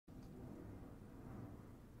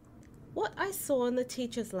What I Saw in the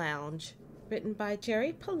Teacher's Lounge, written by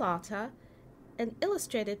Jerry Pallotta and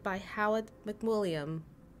illustrated by Howard McWilliam.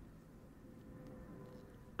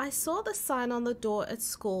 I saw the sign on the door at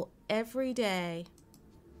school every day.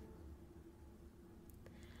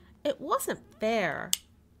 It wasn't fair.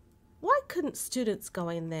 Why couldn't students go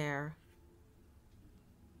in there?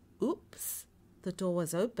 Oops, the door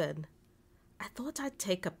was open. I thought I'd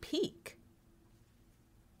take a peek.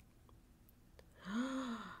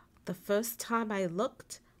 The first time I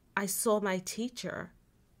looked, I saw my teacher.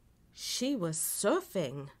 She was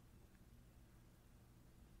surfing.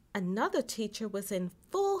 Another teacher was in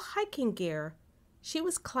full hiking gear. She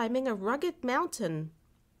was climbing a rugged mountain.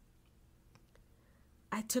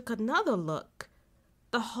 I took another look.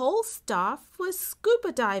 The whole staff was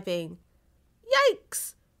scuba diving.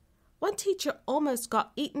 Yikes! One teacher almost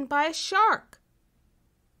got eaten by a shark.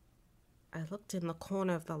 I looked in the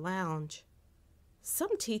corner of the lounge.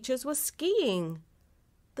 Some teachers were skiing.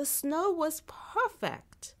 The snow was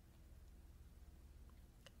perfect.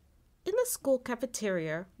 In the school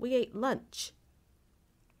cafeteria, we ate lunch.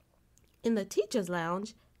 In the teacher's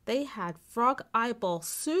lounge, they had frog eyeball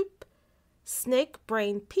soup, snake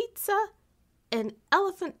brain pizza, and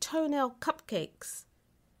elephant toenail cupcakes.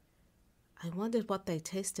 I wondered what they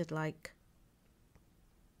tasted like.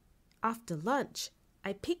 After lunch,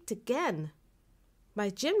 I peeked again. My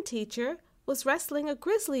gym teacher was wrestling a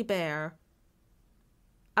grizzly bear.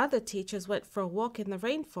 Other teachers went for a walk in the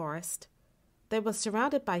rainforest. They were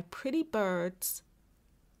surrounded by pretty birds.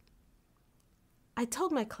 I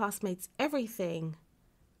told my classmates everything.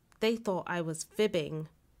 They thought I was fibbing.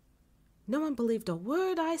 No one believed a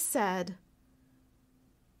word I said.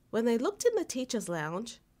 When they looked in the teacher's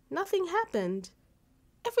lounge, nothing happened.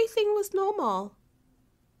 Everything was normal.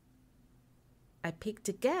 I peeked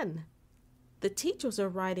again. The teachers were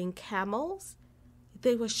riding camels.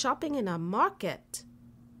 They were shopping in a market.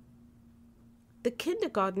 The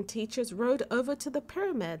kindergarten teachers rode over to the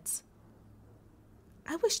pyramids.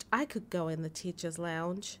 I wished I could go in the teacher's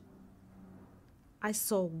lounge. I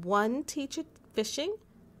saw one teacher fishing.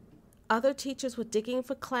 Other teachers were digging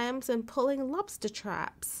for clams and pulling lobster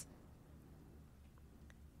traps.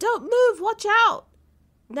 Don't move, watch out!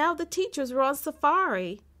 Now the teachers were on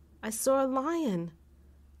safari. I saw a lion.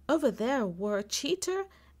 Over there were a cheetah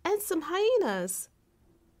and some hyenas.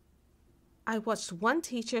 I watched one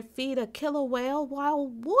teacher feed a killer whale while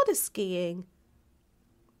water skiing.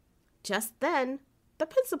 Just then, the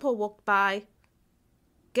principal walked by.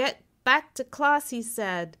 Get back to class, he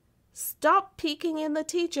said. Stop peeking in the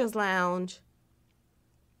teacher's lounge.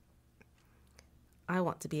 I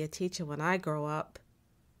want to be a teacher when I grow up.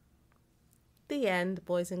 The end,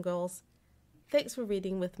 boys and girls. Thanks for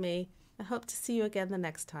reading with me. I hope to see you again the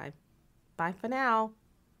next time. Bye for now.